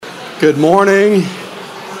Good morning.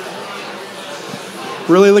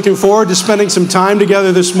 Really looking forward to spending some time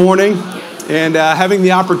together this morning and having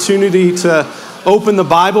the opportunity to open the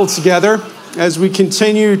Bible together as we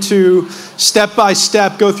continue to step by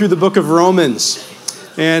step go through the book of Romans.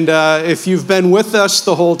 And if you've been with us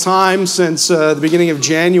the whole time since the beginning of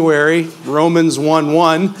January, Romans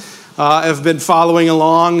 1:1, have been following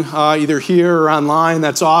along either here or online.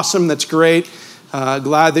 That's awesome. That's great.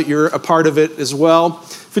 Glad that you're a part of it as well.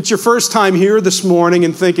 If it's your first time here this morning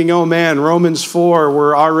and thinking, oh man, Romans 4,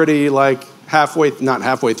 we're already like not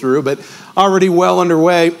halfway through, but already well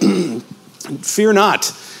underway, fear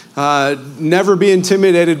not. Never be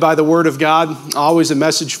intimidated by the Word of God. Always a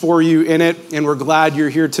message for you in it, and we're glad you're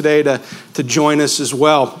here today to join us as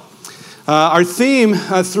well. Our theme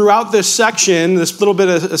throughout this section, this little bit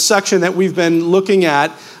of a section that we've been looking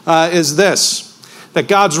at, is this: that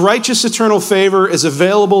God's righteous eternal favor is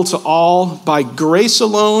available to all by grace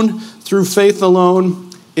alone, through faith alone,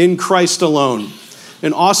 in Christ alone.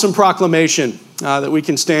 An awesome proclamation that we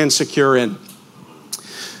can stand secure in.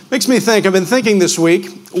 Makes me think, I've been thinking this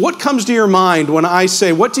week, what comes to your mind when I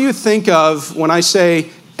say, what do you think of when I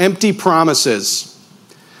say empty promises?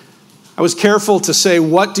 I was careful to say,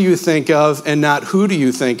 what do you think of, and not who do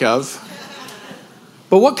you think of?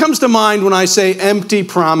 But what comes to mind when I say empty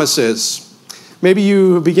promises? Maybe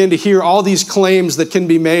you begin to hear all these claims that can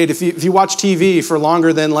be made. If you watch TV for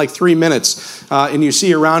longer than like 3 minutes and you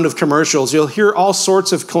see a round of commercials, you'll hear all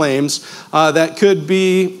sorts of claims that could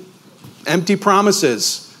be empty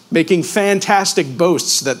promises, making fantastic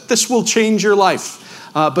boasts that this will change your life.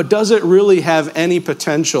 But does it really have any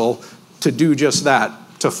potential to do just that,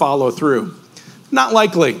 to follow through? Not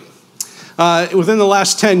likely. Within the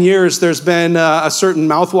last 10 years, there's been a certain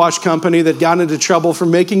mouthwash company that got into trouble for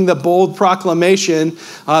making the bold proclamation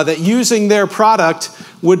that using their product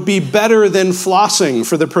would be better than flossing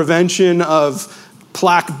for the prevention of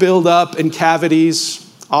plaque buildup and cavities,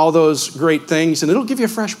 all those great things. And it'll give you a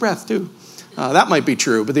fresh breath, too. That might be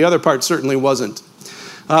true, but the other part certainly wasn't.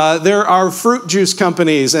 There are fruit juice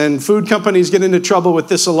companies and food companies get into trouble with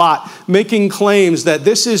this a lot, making claims that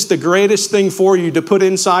this is the greatest thing for you to put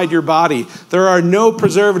inside your body. There are no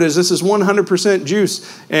preservatives. This is 100%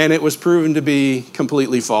 juice, and it was proven to be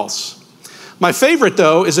completely false. My favorite,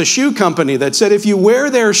 though, is a shoe company that said if you wear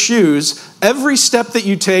their shoes, every step that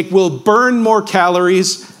you take will burn more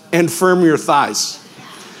calories and firm your thighs.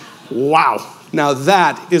 Wow. Now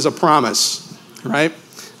that is a promise, right?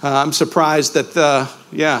 I'm surprised that,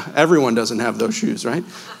 everyone doesn't have those shoes, right?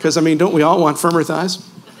 Because, don't we all want firmer thighs?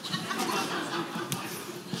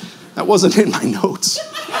 That wasn't in my notes.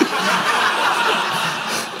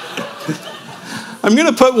 I'm going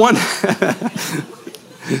to put one,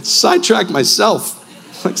 sidetrack myself.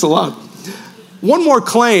 Thanks a lot. One more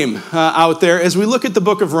claim out there as we look at the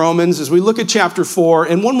book of Romans, as we look at chapter 4,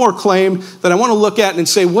 and one more claim that I want to look at and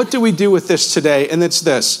say, what do we do with this today? And it's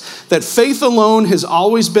this: that faith alone has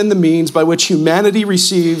always been the means by which humanity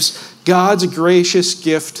receives God's gracious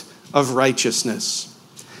gift of righteousness.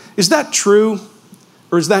 Is that true,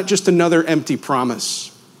 or is that just another empty promise?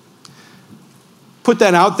 Put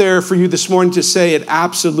that out there for you this morning to say it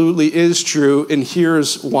absolutely is true, and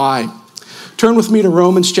here's why. Turn with me to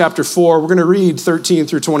Romans chapter 4. We're going to read 13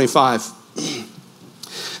 through 25. It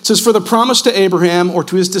says, "For the promise to Abraham or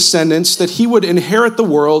to his descendants that he would inherit the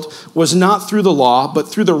world was not through the law, but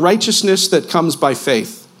through the righteousness that comes by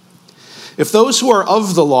faith. If those who are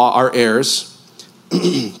of the law are heirs,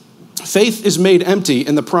 faith is made empty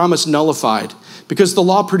and the promise nullified, because the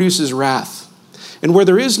law produces wrath. And where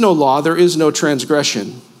there is no law, there is no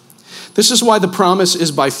transgression. This is why the promise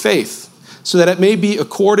is by faith, so that it may be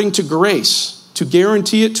according to grace, to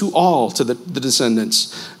guarantee it to all, to the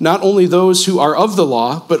descendants, not only those who are of the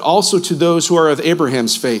law, but also to those who are of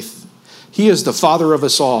Abraham's faith. He is the father of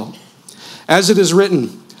us all. As it is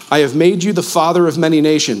written, I have made you the father of many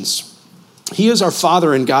nations. He is our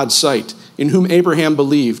father in God's sight, in whom Abraham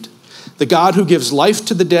believed, the God who gives life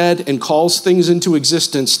to the dead and calls things into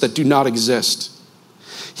existence that do not exist.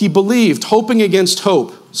 He believed, hoping against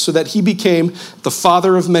hope, so that he became the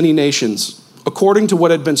father of many nations, according to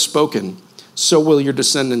what had been spoken, so will your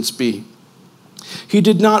descendants be. He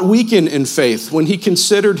did not weaken in faith when he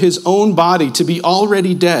considered his own body to be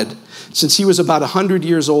already dead, since he was about 100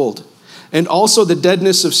 years old, and also the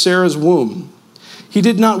deadness of Sarah's womb. He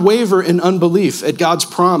did not waver in unbelief at God's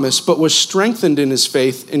promise, but was strengthened in his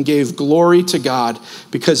faith and gave glory to God,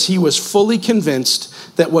 because he was fully convinced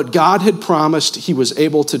that what God had promised he was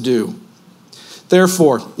able to do.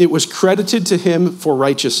 Therefore, it was credited to him for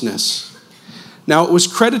righteousness. Now, it was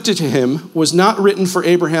credited to him was not written for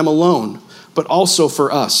Abraham alone, but also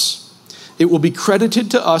for us, it will be credited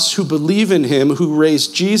to us who believe in him who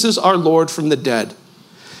raised Jesus our Lord from the dead.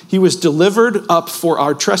 He was delivered up for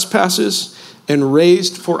our trespasses and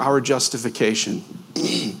raised for our justification.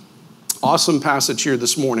 Awesome passage here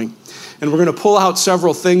this morning. And we're going to pull out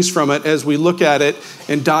several things from it as we look at it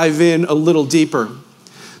and dive in a little deeper.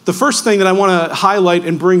 The first thing that I want to highlight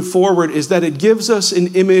and bring forward is that it gives us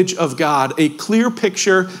an image of God, a clear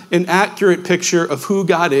picture, an accurate picture of who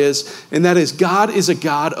God is, and that is God is a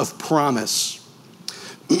God of promise.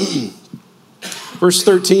 Verse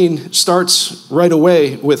 13 starts right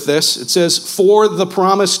away with this. It says, for the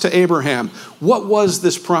promise to Abraham. What was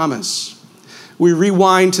this promise? We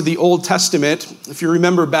rewind to the Old Testament. If you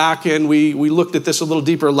remember back, and we looked at this a little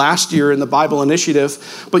deeper last year in the Bible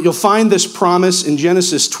Initiative, but you'll find this promise in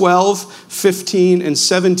Genesis 12, 15, and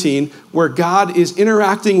 17, where God is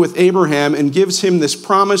interacting with Abraham and gives him this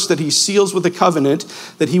promise that he seals with a covenant,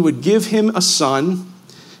 that he would give him a son,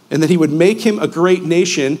 and that he would make him a great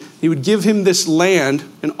nation. He would give him this land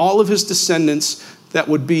and all of his descendants that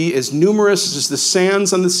would be as numerous as the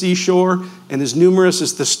sands on the seashore and as numerous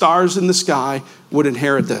as the stars in the sky would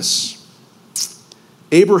inherit this.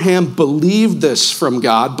 Abraham believed this from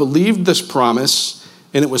God, believed this promise,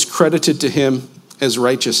 and it was credited to him as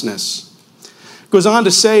righteousness. It goes on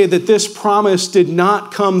to say that this promise did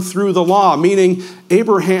not come through the law, meaning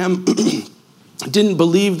Abraham didn't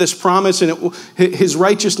believe this promise, and his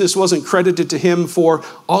righteousness wasn't credited to him for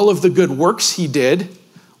all of the good works he did,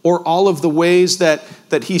 or all of the ways that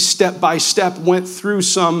he step by step went through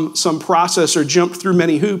some process or jumped through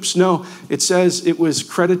many hoops. No, it says it was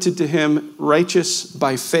credited to him righteous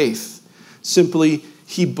by faith. Simply,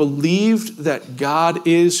 he believed that God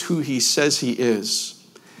is who he says he is.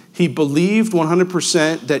 He believed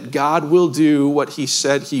 100% that God will do what he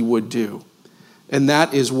said he would do. And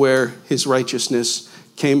that is where his righteousness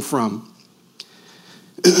came from.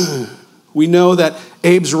 We know that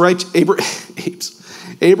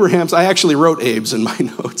Abraham's, I actually wrote Abe's in my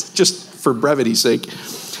notes, just for brevity's sake.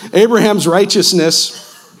 Abraham's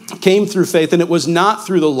righteousness came through faith, and it was not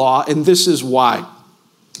through the law, and this is why.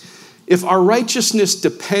 If our righteousness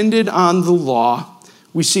depended on the law,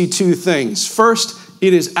 we see two things. First,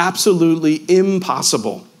 it is absolutely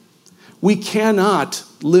impossible. We cannot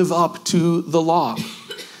live up to the law.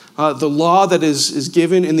 The law that is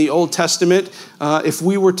given in the Old Testament, if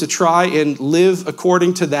we were to try and live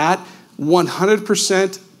according to that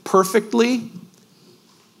 100% perfectly,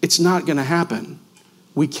 it's not going to happen.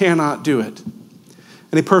 We cannot do it.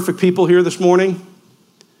 Any perfect people here this morning?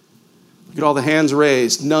 Look at all the hands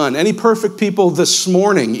raised. None. Any perfect people this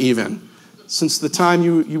morning even? Since the time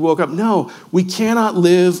you woke up? No, we cannot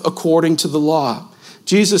live according to the law.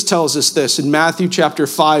 Jesus tells us this in Matthew chapter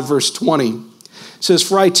 5, verse 20. It says,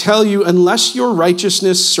 for I tell you, unless your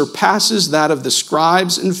righteousness surpasses that of the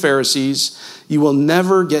scribes and Pharisees, you will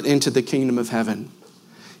never get into the kingdom of heaven.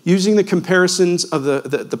 Using the comparisons of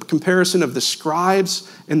the comparison of the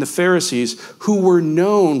scribes and the Pharisees, who were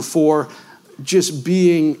known for just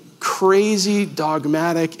being crazy,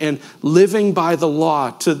 dogmatic, and living by the law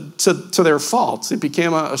to their faults. It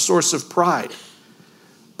became a source of pride.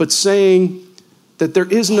 But saying that there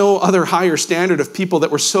is no other higher standard of people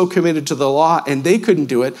that were so committed to the law and they couldn't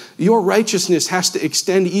do it, your righteousness has to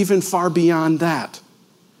extend even far beyond that.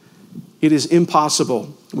 It is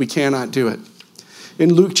impossible. We cannot do it.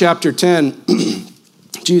 In Luke chapter 10,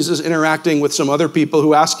 Jesus interacting with some other people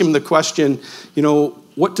who ask him the question,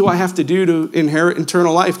 what do I have to do to inherit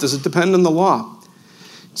eternal life? Does it depend on the law?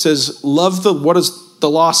 It says, what does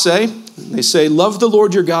the law say? They say, love the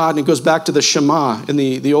Lord your God. And it goes back to the Shema in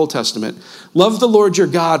the Old Testament. Love the Lord your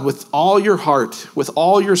God with all your heart, with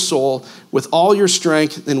all your soul, with all your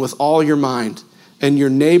strength, and with all your mind, and your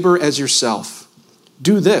neighbor as yourself.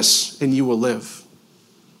 Do this and you will live.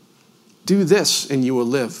 Do this and you will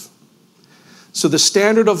live. So the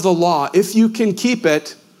standard of the law, if you can keep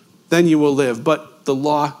it, then you will live. But the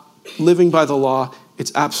law, living by the law,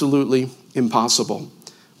 it's absolutely impossible.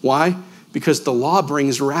 Why? Because the law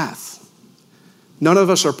brings wrath. None of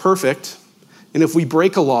us are perfect. And if we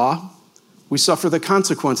break a law, we suffer the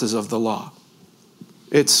consequences of the law.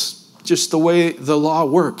 It's just the way the law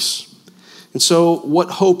works. And so what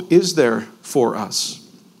hope is there for us?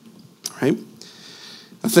 Right?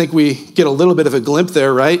 I think we get a little bit of a glimpse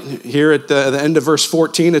there, right? Here at the end of verse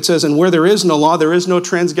 14, it says, and where there is no law, there is no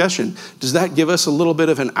transgression. Does that give us a little bit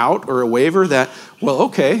of an out or a waiver that, well,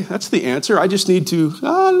 okay, that's the answer. I just need to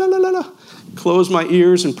close my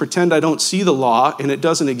ears and pretend I don't see the law and it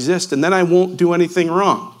doesn't exist, and then I won't do anything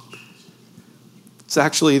wrong. It's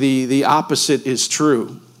actually the opposite is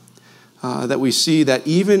true. That we see that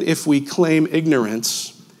even if we claim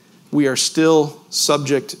ignorance, we are still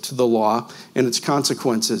subject to the law and its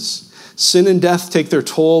consequences. Sin and death take their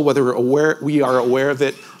toll whether we are aware of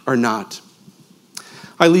it or not.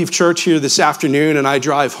 I leave church here this afternoon and I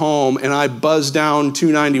drive home and I buzz down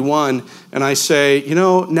 291 and I say,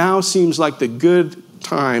 now seems like the good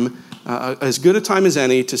time, as good a time as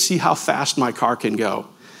any to see how fast my car can go.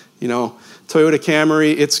 Toyota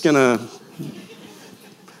Camry, it's going to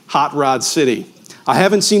hot rod city. I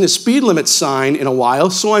haven't seen a speed limit sign in a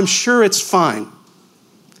while, so I'm sure it's fine.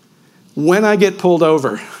 When I get pulled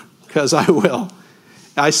over, because I will,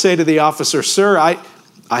 I say to the officer, sir, I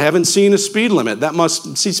haven't seen a speed limit.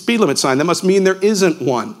 Speed limit sign. That must mean there isn't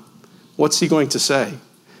one. What's he going to say?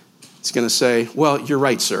 He's going to say, well, you're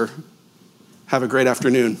right, sir. Have a great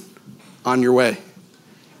afternoon. On your way.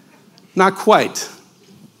 Not quite.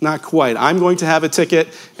 Not quite. I'm going to have a ticket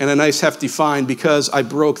and a nice hefty fine because I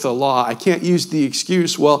broke the law. I can't use the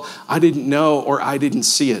excuse, well, I didn't know or I didn't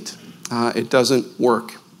see it. It doesn't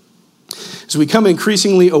work. As we become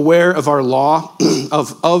increasingly aware of our law,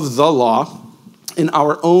 of the law, and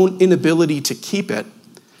our own inability to keep it,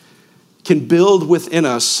 can build within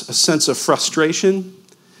us a sense of frustration,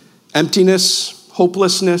 emptiness,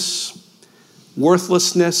 hopelessness,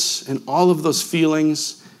 worthlessness, and all of those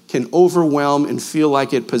feelings can overwhelm and feel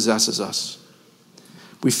like it possesses us.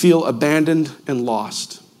 We feel abandoned and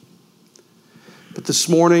lost. But this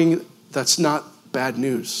morning, that's not bad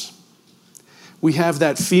news. We have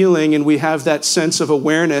that feeling and we have that sense of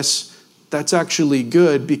awareness. That's actually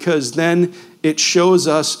good because then it shows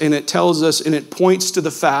us and it tells us and it points to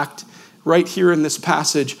the fact right here in this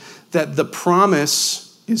passage that the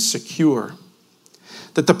promise is secure.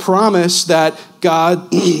 That the promise that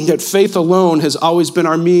God, that faith alone has always been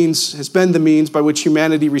has been the means by which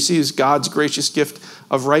humanity receives God's gracious gift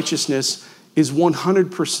of righteousness is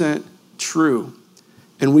 100% true,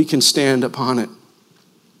 and we can stand upon it.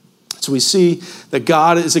 So we see that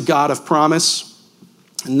God is a God of promise.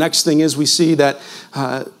 The next thing is we see that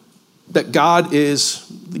God's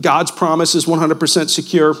promise is 100%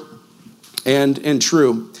 secure and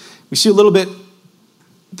true. We see a little bit.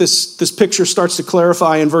 This picture starts to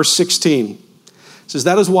clarify in verse 16. It says,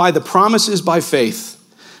 that is why the promise is by faith,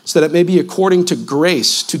 so that it may be according to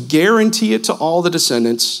grace, to guarantee it to all the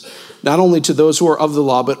descendants, not only to those who are of the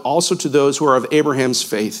law, but also to those who are of Abraham's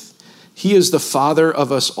faith. He is the father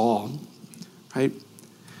of us all. Right?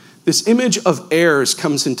 This image of heirs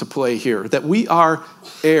comes into play here, that we are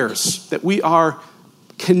heirs, that we are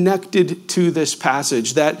connected to this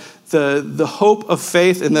passage, that the hope of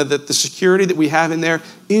faith and the security that we have in there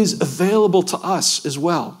is available to us as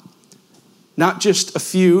well. Not just a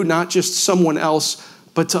few, not just someone else,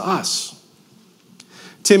 but to us.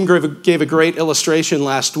 Tim gave a great illustration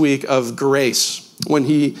last week of grace when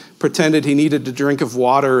he pretended he needed a drink of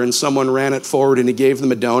water and someone ran it forward and he gave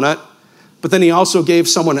them a donut. But then he also gave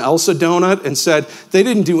someone else a donut and said, they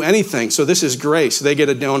didn't do anything, so this is grace. They get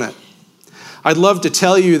a donut. I'd love to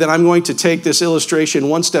tell you that I'm going to take this illustration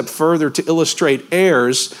one step further to illustrate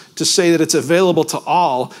heirs, to say that it's available to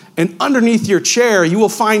all. And underneath your chair, you will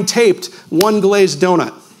find taped one glazed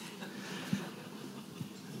donut.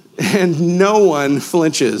 And no one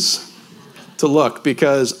flinches to look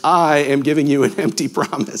because I am giving you an empty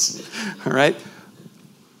promise. All right?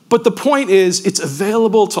 But the point is, it's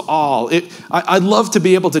available to all. I'd love to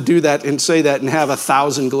be able to do that and say that and have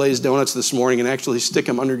 1,000 glazed donuts this morning and actually stick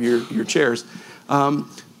them under your chairs.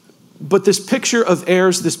 But this picture of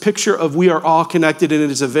heirs, this picture of we are all connected and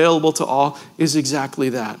it is available to all is exactly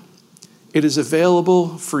that. It is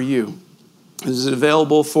available for you. It is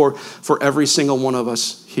available for every single one of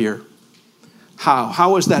us here. How?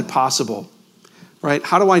 How is that possible? Right?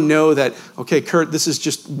 How do I know that, okay, Kurt, this is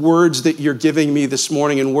just words that you're giving me this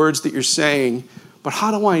morning and words that you're saying, but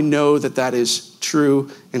how do I know that that is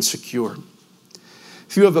true and secure?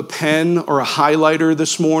 If you have a pen or a highlighter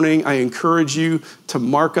this morning, I encourage you to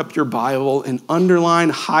mark up your Bible and underline,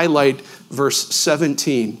 highlight verse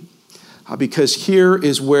 17, because here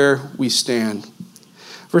is where we stand.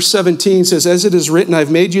 Verse 17 says, as it is written,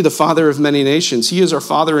 I've made you the father of many nations. He is our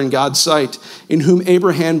father in God's sight, in whom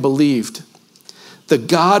Abraham believed. The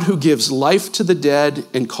God who gives life to the dead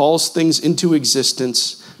and calls things into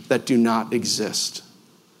existence that do not exist.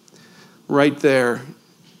 Right there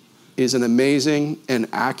is an amazing and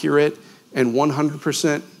accurate and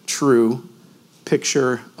 100% true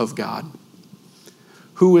picture of God.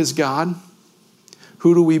 Who is God?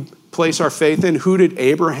 Who do we place our faith in? Who did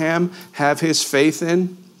Abraham have his faith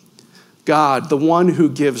in? God, the one who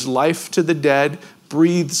gives life to the dead,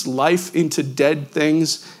 breathes life into dead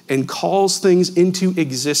things, and calls things into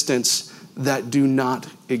existence that do not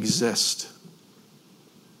exist.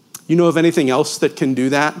 You know of anything else that can do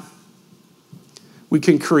that? We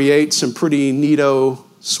can create some pretty neato,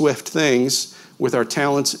 swift things with our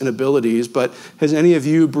talents and abilities, but has any of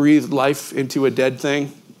you breathed life into a dead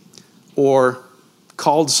thing or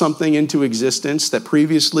called something into existence that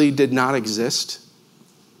previously did not exist?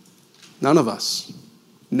 None of us.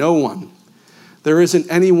 No one. There isn't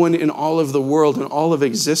anyone in all of the world, in all of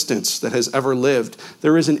existence, that has ever lived.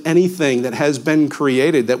 There isn't anything that has been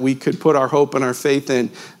created that we could put our hope and our faith in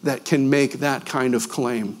that can make that kind of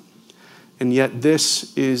claim. And yet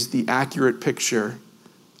this is the accurate picture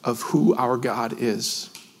of who our God is.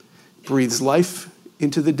 Breathes life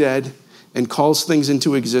into the dead and calls things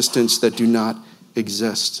into existence that do not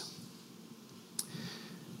exist.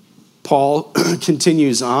 Paul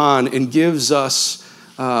continues on and gives us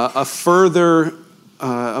a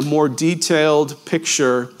more detailed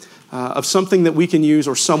picture of something that we can use,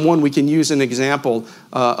 or someone we can use an example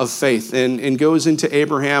of faith, and goes into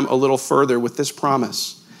Abraham a little further with this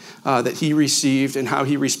promise that he received and how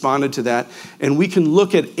he responded to that. And we can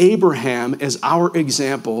look at Abraham as our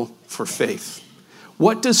example for faith.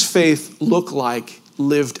 What does faith look like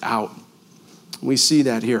lived out? We see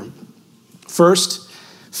that here. First,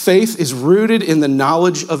 faith is rooted in the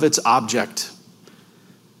knowledge of its object.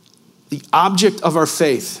 The object of our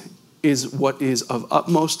faith is what is of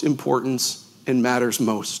utmost importance and matters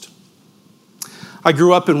most. I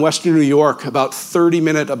grew up in Western New York, about a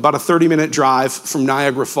 30-minute drive from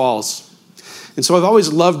Niagara Falls. And so I've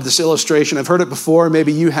always loved this illustration. I've heard it before,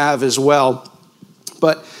 maybe you have as well.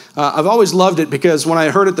 But I've always loved it because when I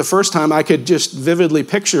heard it the first time, I could just vividly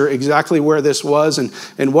picture exactly where this was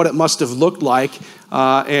and what it must have looked like.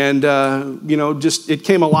 It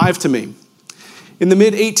came alive to me. In the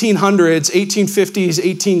mid-1800s, 1850s,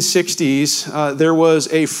 1860s, there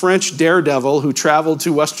was a French daredevil who traveled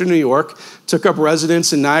to Western New York, took up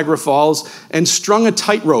residence in Niagara Falls, and strung a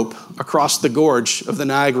tightrope across the gorge of the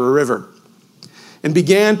Niagara River, and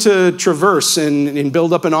began to traverse and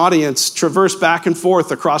build up an audience, traverse back and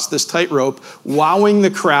forth across this tightrope, wowing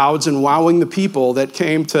the crowds and wowing the people that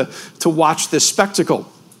came to watch this spectacle.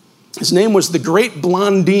 His name was the Great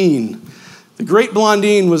Blondine. The Great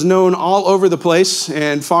Blondine was known all over the place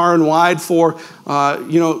and far and wide for,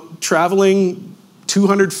 traveling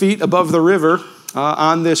 200 feet above the river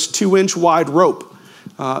on this 2-inch wide rope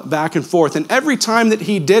back and forth. And every time that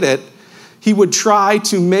he did it, he would try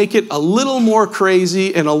to make it a little more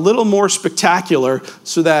crazy and a little more spectacular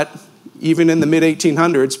so that even in the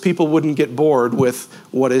mid-1800s, people wouldn't get bored with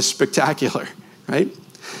what is spectacular, right?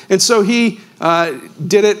 And so he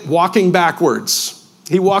did it walking backwards.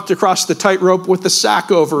 He walked across the tightrope with the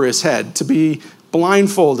sack over his head to be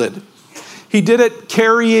blindfolded. He did it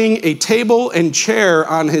carrying a table and chair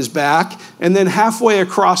on his back, and then halfway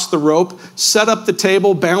across the rope, set up the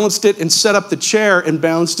table, balanced it, and set up the chair and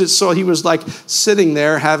balanced it so he was like sitting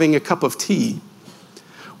there having a cup of tea.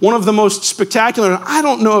 One of the most spectacular, and I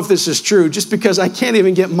don't know if this is true, just because I can't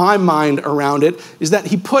even get my mind around it, is that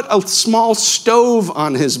he put a small stove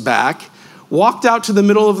on his back, walked out to the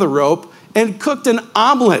middle of the rope, and cooked an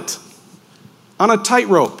omelet on a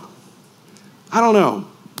tightrope. I don't know.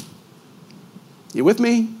 You with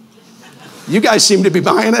me? You guys seem to be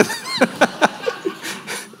buying it.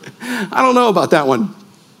 I don't know about that one.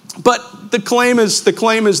 But the claim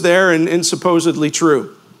is there and supposedly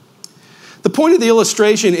true. The point of the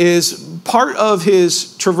illustration is part of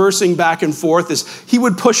his traversing back and forth is he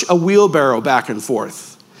would push a wheelbarrow back and forth.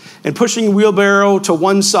 And pushing a wheelbarrow to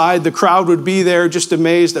one side, the crowd would be there just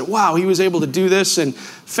amazed that, wow, he was able to do this, and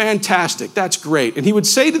fantastic, that's great. And he would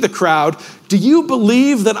say to the crowd, do you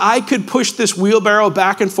believe that I could push this wheelbarrow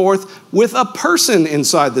back and forth with a person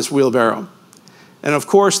inside this wheelbarrow? And of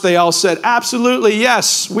course, they all said, absolutely,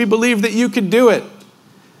 yes, we believe that you could do it.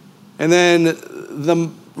 And then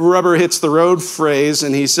the rubber hits the road phrase,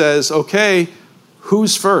 and he says, okay,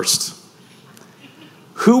 who's first?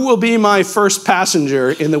 Who will be my first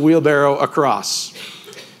passenger in the wheelbarrow across?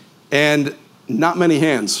 And not many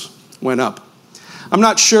hands went up. I'm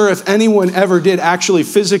not sure if anyone ever did actually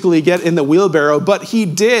physically get in the wheelbarrow, but he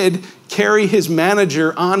did carry his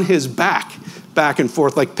manager on his back and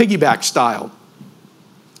forth, like piggyback style.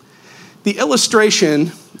 The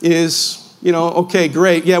illustration is, okay,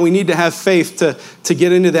 great. Yeah, we need to have faith to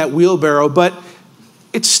get into that wheelbarrow, but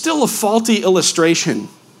it's still a faulty illustration.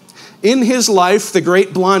 In his life, the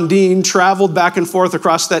Great Blondine traveled back and forth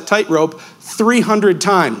across that tightrope 300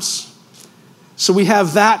 times. So we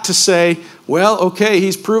have that to say, well, okay,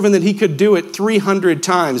 he's proven that he could do it 300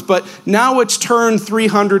 times. But now it's turn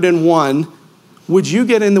 301. Would you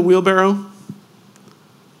get in the wheelbarrow?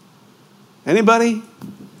 Anybody?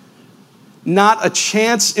 Not a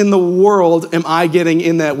chance in the world am I getting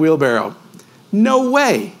in that wheelbarrow. No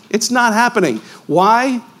way. It's not happening.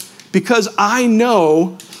 Why? Because I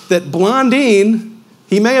know that Blondine,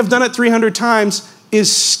 he may have done it 300 times,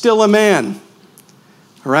 is still a man,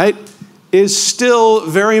 all right? Is still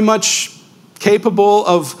very much capable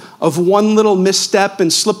of one little misstep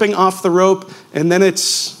and slipping off the rope, and then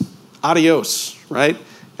it's adios, right?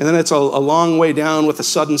 And then it's a long way down with a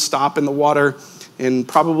sudden stop in the water and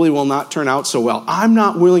probably will not turn out so well. I'm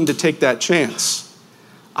not willing to take that chance.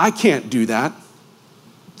 I can't do that.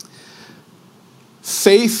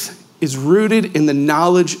 Faith is rooted in the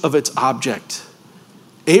knowledge of its object.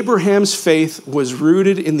 Abraham's faith was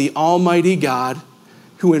rooted in the Almighty God,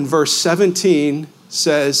 who in verse 17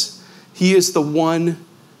 says, he is the one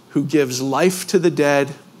who gives life to the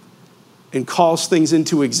dead and calls things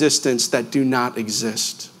into existence that do not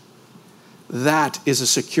exist. That is a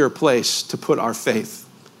secure place to put our faith.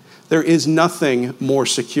 There is nothing more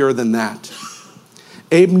secure than that.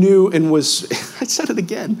 Abe knew and was, I said it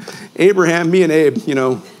again, Abraham, me and Abe,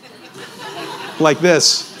 like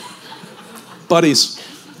this, buddies.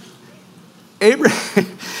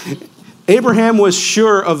 Abraham was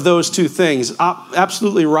sure of those two things,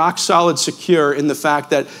 absolutely rock solid secure in the fact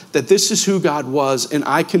that this is who God was and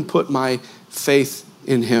I can put my faith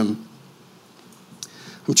in him.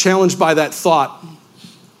 I'm challenged by that thought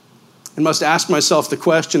and must ask myself the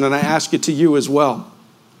question, and I ask it to you as well.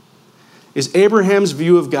 Is Abraham's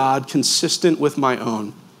view of God consistent with my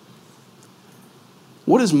own?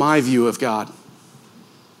 What is my view of God?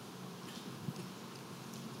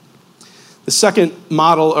 The second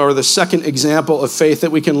model or the second example of faith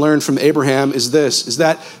that we can learn from Abraham is this, is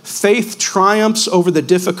that faith triumphs over the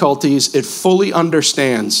difficulties it fully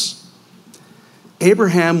understands.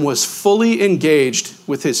 Abraham was fully engaged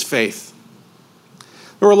with his faith.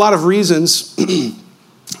 There were a lot of reasons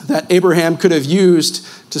that Abraham could have used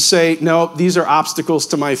to say, no, these are obstacles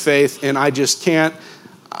to my faith, and I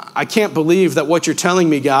can't believe that what you're telling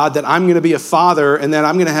me, God, that I'm going to be a father and that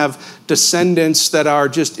I'm going to have descendants that are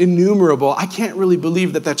just innumerable. I can't really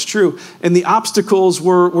believe that that's true. And the obstacles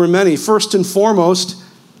were many. First and foremost,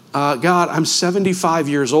 God, I'm 75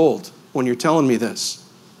 years old when you're telling me this.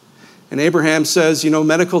 And Abraham says,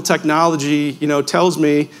 medical technology, tells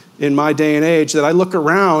me in my day and age that I look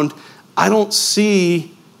around, I don't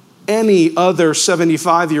see any other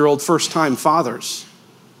 75-year-old first-time fathers.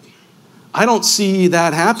 I don't see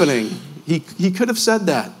that happening. He could have said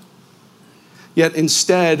that. Yet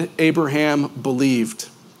instead, Abraham believed.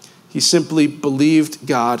 He simply believed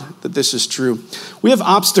God that this is true. We have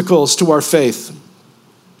obstacles to our faith.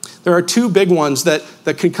 There are two big ones that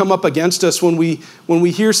can come up against us when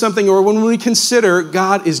we hear something or when we consider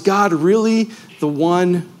God. Is God really the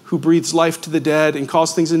one who breathes life to the dead and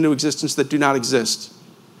calls things into existence that do not exist?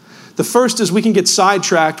 The first is we can get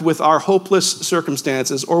sidetracked with our hopeless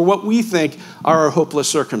circumstances or what we think are our hopeless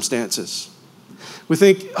circumstances. We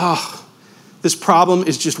think, this problem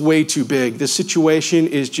is just way too big. This situation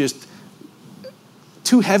is just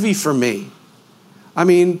too heavy for me. I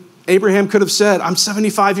mean, Abraham could have said, I'm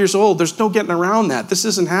 75 years old. There's no getting around that. This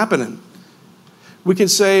isn't happening. We can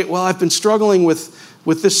say, well, I've been struggling with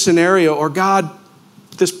this scenario, or God,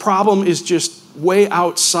 this problem is just way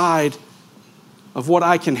outside of what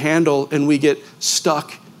I can handle, and we get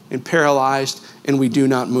stuck and paralyzed and we do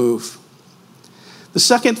not move. The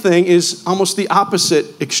second thing is almost the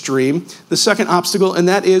opposite extreme, the second obstacle, and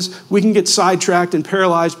that is we can get sidetracked and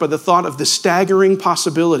paralyzed by the thought of the staggering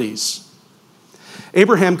possibilities.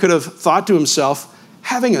 Abraham could have thought to himself,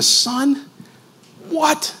 having a son?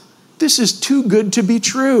 What? This is too good to be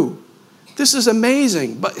true. This is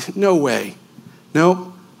amazing, but no way. Nope.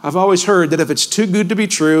 I've always heard that if it's too good to be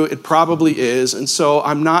true, it probably is, and so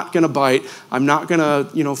I'm not going to bite. I'm not going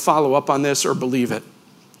to, follow up on this or believe it.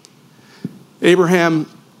 Abraham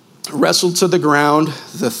wrestled to the ground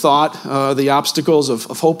the thought, the obstacles of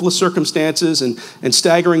hopeless circumstances and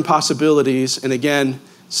staggering possibilities, and again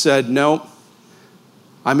said, no,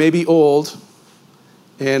 I may be old,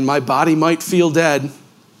 and my body might feel dead,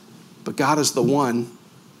 but God is the one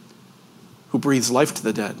who breathes life to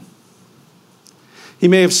the dead. He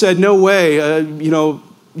may have said, no way, you're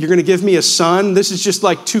going to give me a son? This is just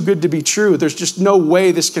like too good to be true. There's just no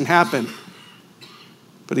way this can happen.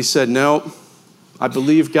 But he said, no, I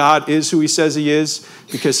believe God is who he says he is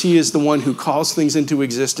because he is the one who calls things into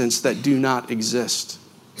existence that do not exist.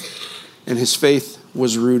 And his faith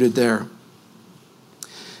was rooted there.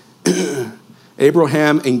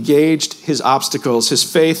 Abraham engaged his obstacles. His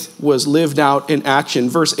faith was lived out in action.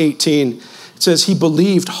 Verse 18, it says, he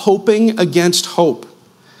believed, hoping against hope,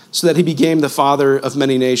 so that he became the father of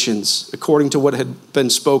many nations. According to what had been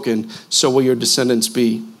spoken, so will your descendants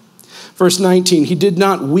be. Verse 19, he did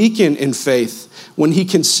not weaken in faith when he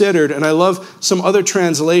considered, and I love some other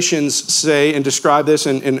translations say and describe this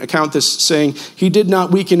and account this saying, he did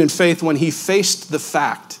not weaken in faith when he faced the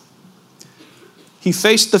fact. He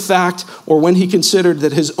faced the fact, or when he considered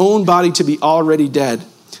that his own body to be already dead,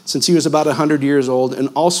 since he was about 100 years old, and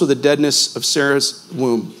also the deadness of Sarah's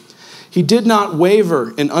womb. He did not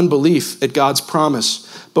waver in unbelief at God's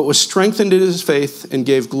promise, but was strengthened in his faith and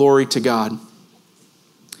gave glory to God.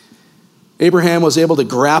 Abraham was able to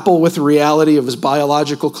grapple with the reality of his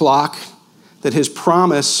biological clock, that his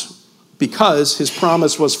promise, because his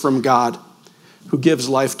promise was from God, who gives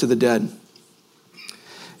life to the dead.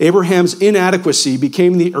 Abraham's inadequacy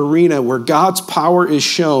became the arena where God's power is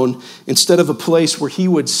shown instead of a place where he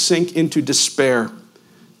would sink into despair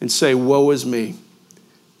and say, woe is me.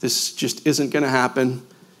 This just isn't going to happen.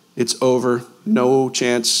 It's over. No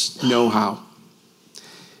chance, no how. It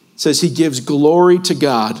says he gives glory to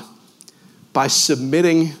God by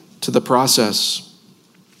submitting to the process.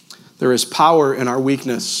 There is power in our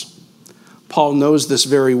weakness. Paul knows this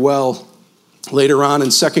very well. Later on in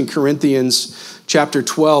 2 Corinthians chapter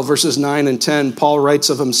 12, verses 9 and 10, Paul writes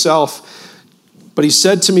of himself, but he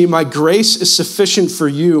said to me, my grace is sufficient for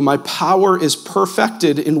you. My power is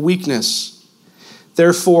perfected in weakness.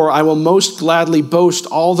 Therefore, I will most gladly boast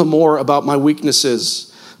all the more about my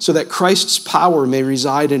weaknesses, so that Christ's power may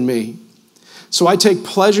reside in me. So I take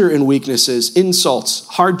pleasure in weaknesses, insults,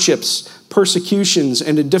 hardships, persecutions,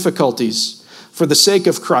 and in difficulties, for the sake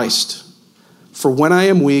of Christ. For when I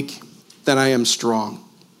am weak, then I am strong.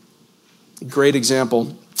 Great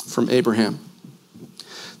example from Abraham.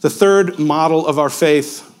 The third model of our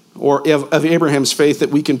faith, or of Abraham's faith that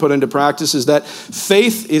we can put into practice, is that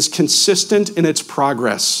faith is consistent in its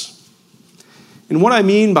progress. And what I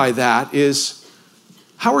mean by that is,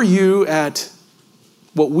 how are you at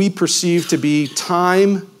what we perceive to be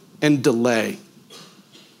time and delay?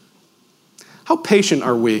 How patient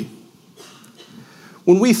are we?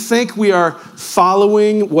 When we think we are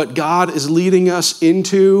following what God is leading us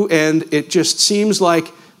into, and it just seems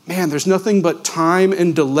like, man, there's nothing but time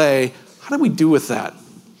and delay, how do we do with that?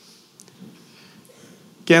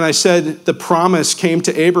 Again, I said the promise came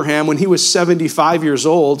to Abraham when he was 75 years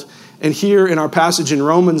old. And here in our passage in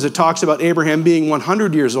Romans, it talks about Abraham being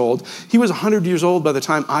 100 years old. He was 100 years old by the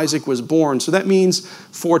time Isaac was born. So that means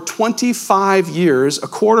for 25 years, a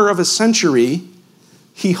quarter of a century,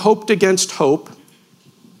 he hoped against hope.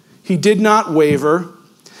 He did not waver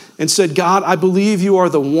and said, God, I believe you are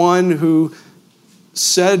the one who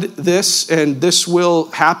said this and this will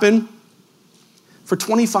happen. For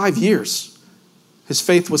 25 years, his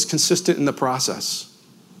faith was consistent in the process.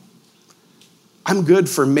 I'm good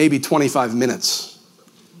for maybe 25 minutes.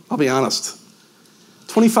 I'll be honest.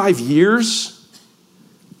 25 years?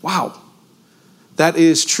 Wow. That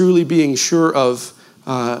is truly being sure of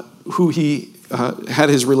who he had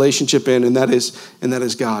his relationship in, and that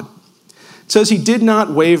is God. It says he did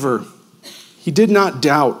not waver. He did not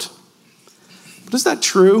doubt. But is that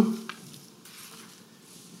true?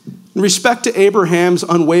 In respect to Abraham's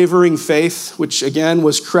unwavering faith, which again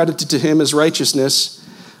was credited to him as righteousness,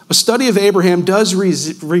 a study of Abraham does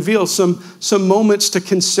reveal some moments to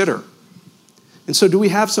consider. And so do we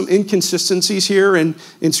have some inconsistencies here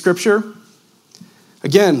in Scripture?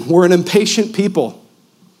 Again, we're an impatient people.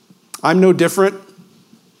 I'm no different.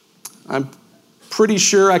 I'm pretty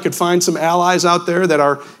sure I could find some allies out there that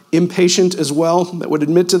are impatient as well, that would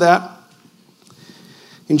admit to that.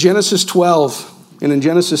 In Genesis 12 and in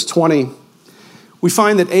Genesis 20, we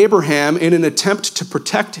find that Abraham, in an attempt to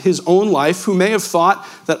protect his own life, who may have thought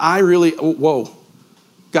that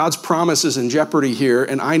God's promise is in jeopardy here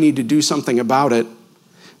and I need to do something about it.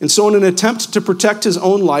 And so in an attempt to protect his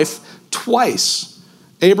own life, twice,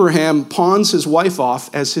 Abraham pawns his wife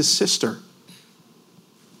off as his sister.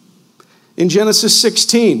 In Genesis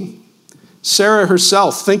 16, Sarah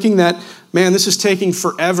herself, thinking that, man, this is taking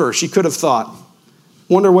forever, she could have thought,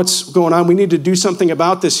 wonder what's going on. We need to do something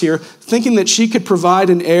about this here. Thinking that she could provide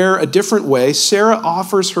an heir a different way, Sarah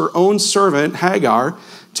offers her own servant, Hagar,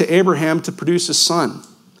 to Abraham to produce a son.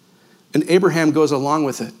 And Abraham goes along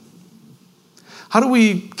with it. How do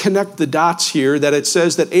we connect the dots here that it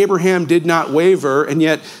says that Abraham did not waver, and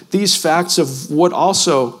yet these facts of what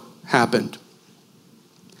also happened?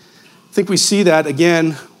 I think we see that,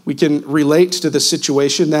 again, we can relate to the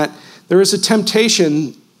situation that there is a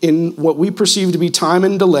temptation in what we perceive to be time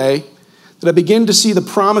and delay, that I begin to see the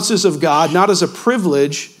promises of God not as a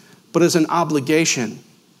privilege, but as an obligation,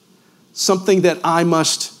 something that I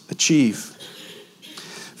must achieve.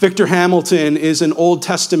 Victor Hamilton is an Old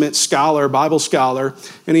Testament scholar, Bible scholar,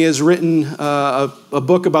 and he has written a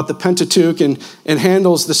book about the Pentateuch and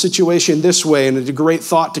handles the situation this way, and it's a great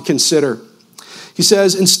thought to consider. He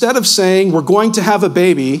says, instead of saying, we're going to have a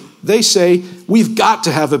baby, they say, we've got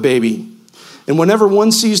to have a baby. And whenever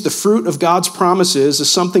one sees the fruit of God's promises as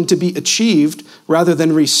something to be achieved rather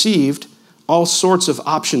than received, all sorts of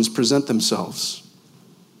options present themselves.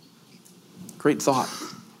 Great thought.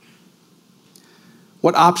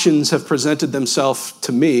 What options have presented themselves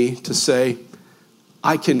to me to say,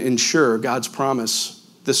 I can ensure God's promise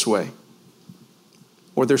this way?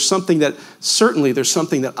 Or there's something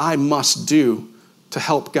that I must do to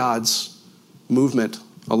help God's movement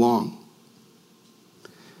along.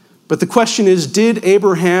 But the question is, did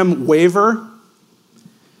Abraham waver?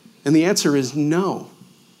 And the answer is no.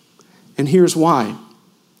 And here's why.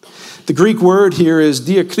 The Greek word here is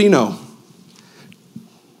diakrino.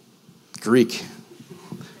 Greek.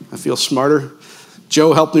 I feel smarter.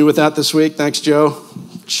 Joe helped me with that this week. Thanks, Joe.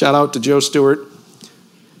 Shout out to Joe Stewart.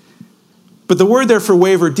 But the word there for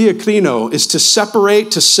waver, diakrino, is to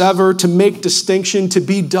separate, to sever, to make distinction, to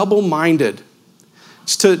be double-minded.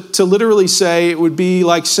 It's to literally say, it would be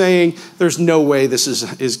like saying, there's no way this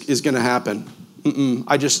is going to happen.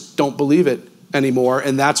 I just don't believe it anymore,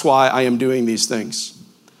 and that's why I am doing these things.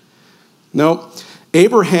 No,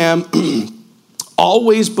 Abraham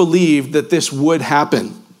always believed that this would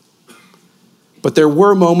happen. But there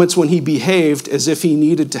were moments when he behaved as if he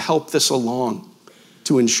needed to help this along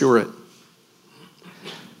to ensure it.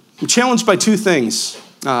 I'm challenged by two things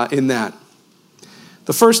in that.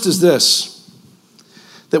 The first is this,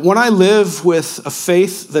 that when I live with a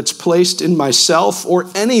faith that's placed in myself or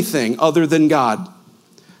anything other than God,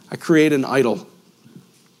 I create an idol.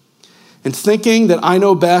 And thinking that I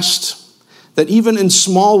know best, that even in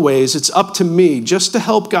small ways it's up to me just to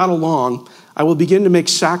help God along, I will begin to make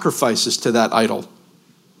sacrifices to that idol.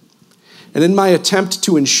 And in my attempt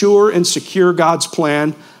to ensure and secure God's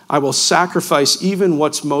plan, I will sacrifice even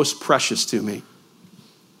what's most precious to me.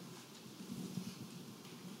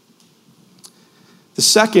 The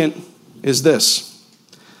second is this.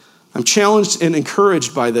 I'm challenged and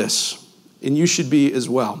encouraged by this, and you should be as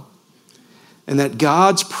well. And that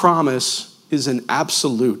God's promise is an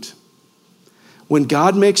absolute. When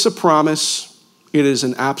God makes a promise, it is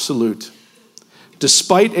an absolute.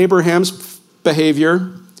 Despite Abraham's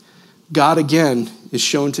behavior, God again is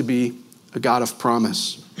shown to be a God of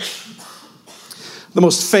promise. The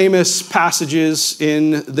most famous passages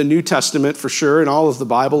in the New Testament, for sure, in all of the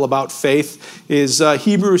Bible about faith, is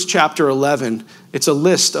Hebrews chapter 11. It's a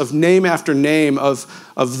list of name after name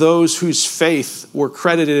of those whose faith were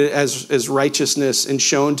credited as righteousness and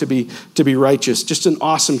shown to be righteous. Just an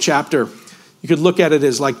awesome chapter. You could look at it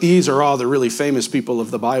as like, these are all the really famous people of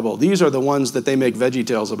the Bible. These are the ones that they make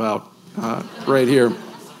VeggieTales about right here.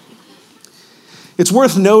 It's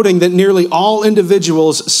worth noting that nearly all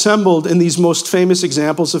individuals assembled in these most famous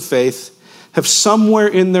examples of faith have somewhere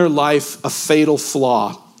in their life a fatal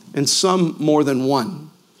flaw, and some more than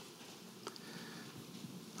one.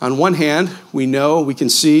 On one hand, we can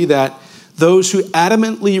see that those who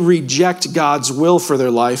adamantly reject God's will for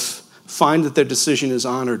their life find that their decision is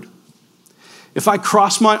honored. If I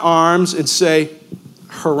cross my arms and say,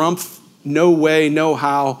 harumph, no way, no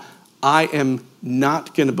how, I am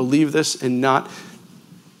not going to believe this and not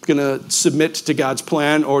going to submit to God's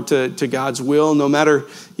plan or to God's will, no matter,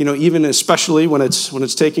 even especially when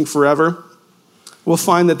it's taking forever, we'll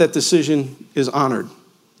find that decision is honored.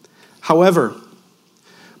 However,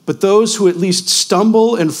 but those who at least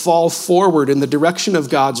stumble and fall forward in the direction of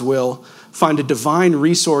God's will find a divine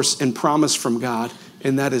resource and promise from God,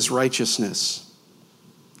 and that is righteousness.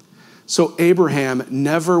 So Abraham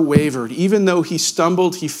never wavered. Even though he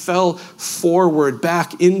stumbled, he fell forward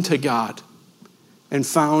back into God and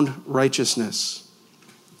found righteousness.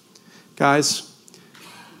 Guys,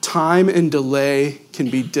 time and delay can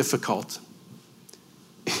be difficult.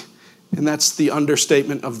 And that's the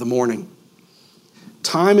understatement of the morning.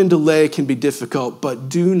 Time and delay can be difficult, but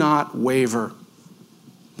do not waver.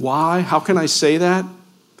 Why? How can I say that?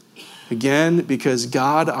 Again, because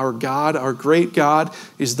God, our great God,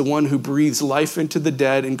 is the one who breathes life into the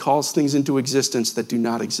dead and calls things into existence that do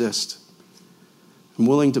not exist. I'm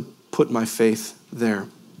willing to put my faith there.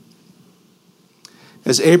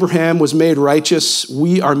 As Abraham was made righteous,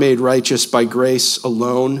 we are made righteous by grace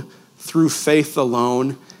alone, through faith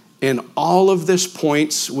alone. And all of this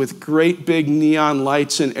points with great big neon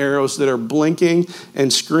lights and arrows that are blinking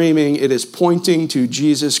and screaming. It is pointing to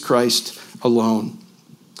Jesus Christ alone.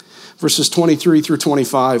 Verses 23 through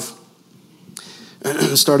 25,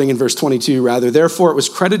 starting in verse 22, rather. Therefore, it was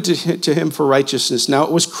credited to him for righteousness. Now,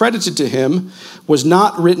 it was credited to him, was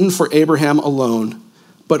not written for Abraham alone,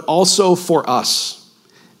 but also for us,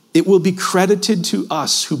 It will be credited to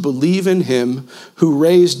us who believe in him who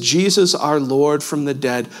raised Jesus our Lord from the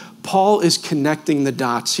dead. Paul is connecting the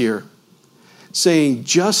dots here, saying,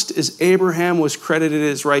 just as Abraham was credited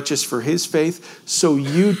as righteous for his faith, so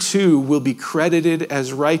you too will be credited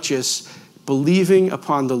as righteous, believing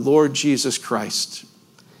upon the Lord Jesus Christ.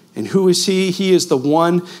 And who is he? He is the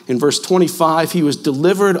one, in verse 25, he was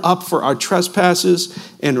delivered up for our trespasses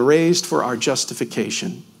and raised for our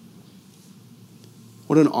justification.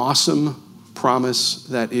 What an awesome promise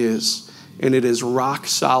that is. And it is rock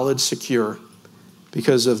solid secure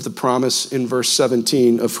because of the promise in verse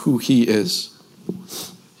 17 of who he is.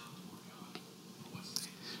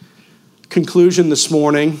 Conclusion this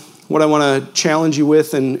morning, what I want to challenge you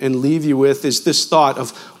with and leave you with is this thought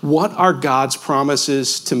of what are God's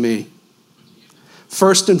promises to me?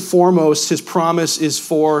 First and foremost, his promise is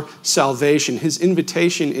for salvation. His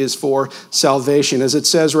invitation is for salvation. As it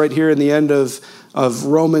says right here in the end of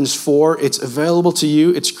Romans 4, it's available to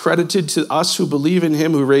you. It's credited to us who believe in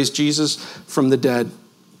him who raised Jesus from the dead.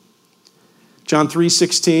 John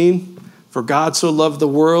 3:16, for God so loved the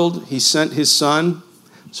world, he sent his son,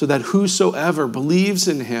 so that whosoever believes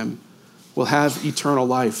in him will have eternal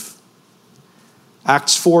life.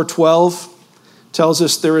 Acts 4:12 tells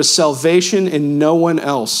us there is salvation in no one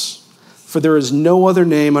else, for there is no other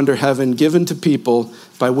name under heaven given to people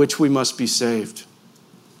by which we must be saved.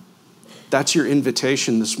 That's your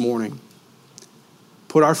invitation this morning.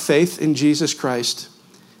 Put our faith in Jesus Christ,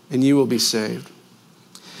 and you will be saved.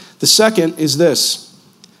 The second is this.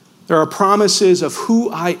 There are promises of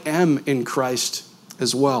who I am in Christ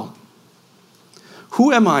as well.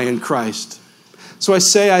 Who am I in Christ? So I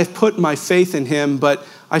say I've put my faith in him, but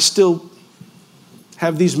I still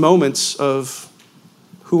have these moments of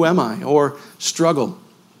who am I or struggle.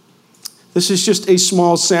 This is just a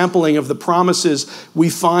small sampling of the promises we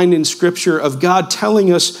find in Scripture of God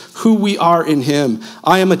telling us who we are in him.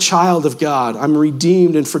 I am a child of God. I'm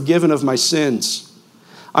redeemed and forgiven of my sins.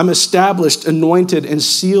 I'm established, anointed, and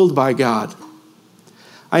sealed by God.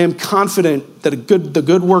 I am confident that the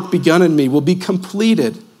good work begun in me will be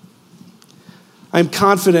completed. I am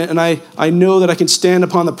confident and I know that I can stand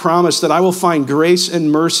upon the promise that I will find grace and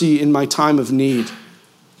mercy in my time of need.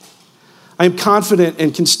 I am confident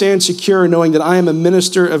and can stand secure knowing that I am a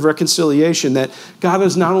minister of reconciliation, that God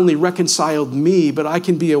has not only reconciled me, but I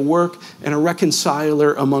can be a work and a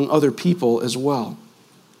reconciler among other people as well.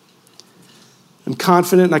 I'm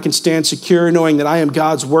confident and I can stand secure knowing that I am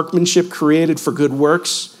God's workmanship created for good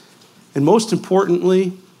works. And most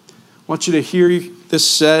importantly, I want you to hear this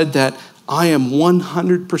said, that I am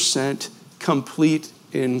 100% complete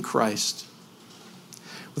in Christ.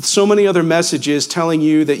 With so many other messages telling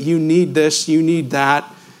you that you need this, you need that,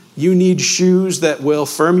 you need shoes that will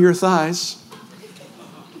firm your thighs,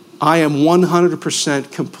 I am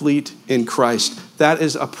 100% complete in Christ. That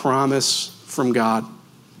is a promise from God,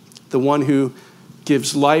 the one who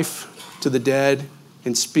gives life to the dead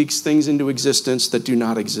and speaks things into existence that do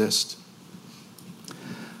not exist.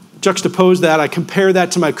 Juxtapose that, I compare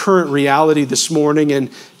that to my current reality this morning, and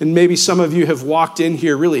maybe some of you have walked in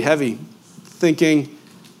here really heavy, thinking,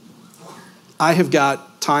 I have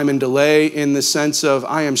got time and delay in the sense of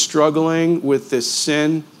I am struggling with this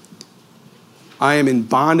sin. I am in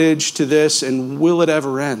bondage to this, and will it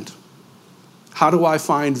ever end? How do I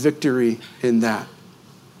find victory in that?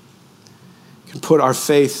 We can put our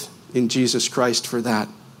faith in Jesus Christ for that.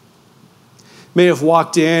 May have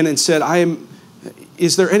walked in and said,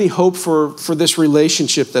 is there any hope for this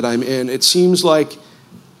relationship that I'm in? It seems like,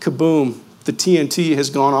 kaboom, the TNT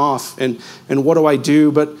has gone off, and what do I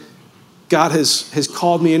do? But God has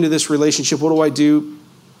called me into this relationship. What do I do?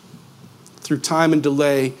 Through time and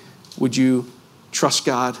delay, would you trust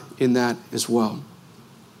God in that as well?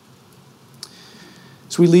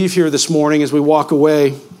 As we leave here this morning, as we walk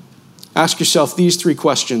away, ask yourself these three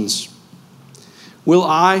questions. Will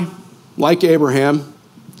I, like Abraham,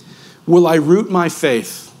 will I root my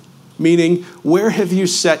faith? Meaning, where have you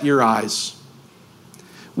set your eyes?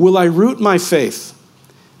 Will I root my faith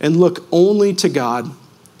and look only to God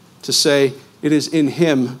to say, it is in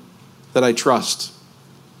him that I trust?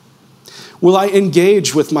 Will I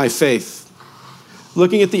engage with my faith?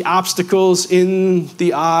 Looking at the obstacles in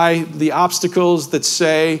the eye, the obstacles that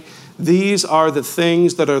say, these are the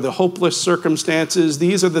things that are the hopeless circumstances.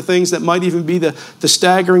 These are the things that might even be the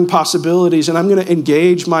staggering possibilities. And I'm going to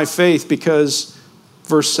engage my faith because,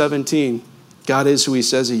 verse 17, God is who he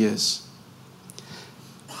says he is.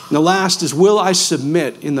 And the last is, will I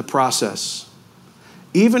submit in the process?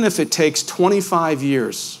 Even if it takes 25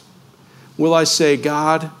 years, will I say,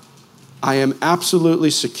 God, I am absolutely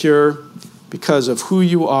secure because of who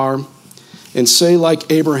you are and say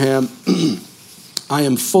like Abraham, I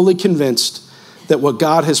am fully convinced that what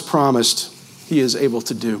God has promised, he is able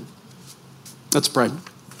to do. Let's pray.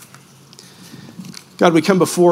 God, we come before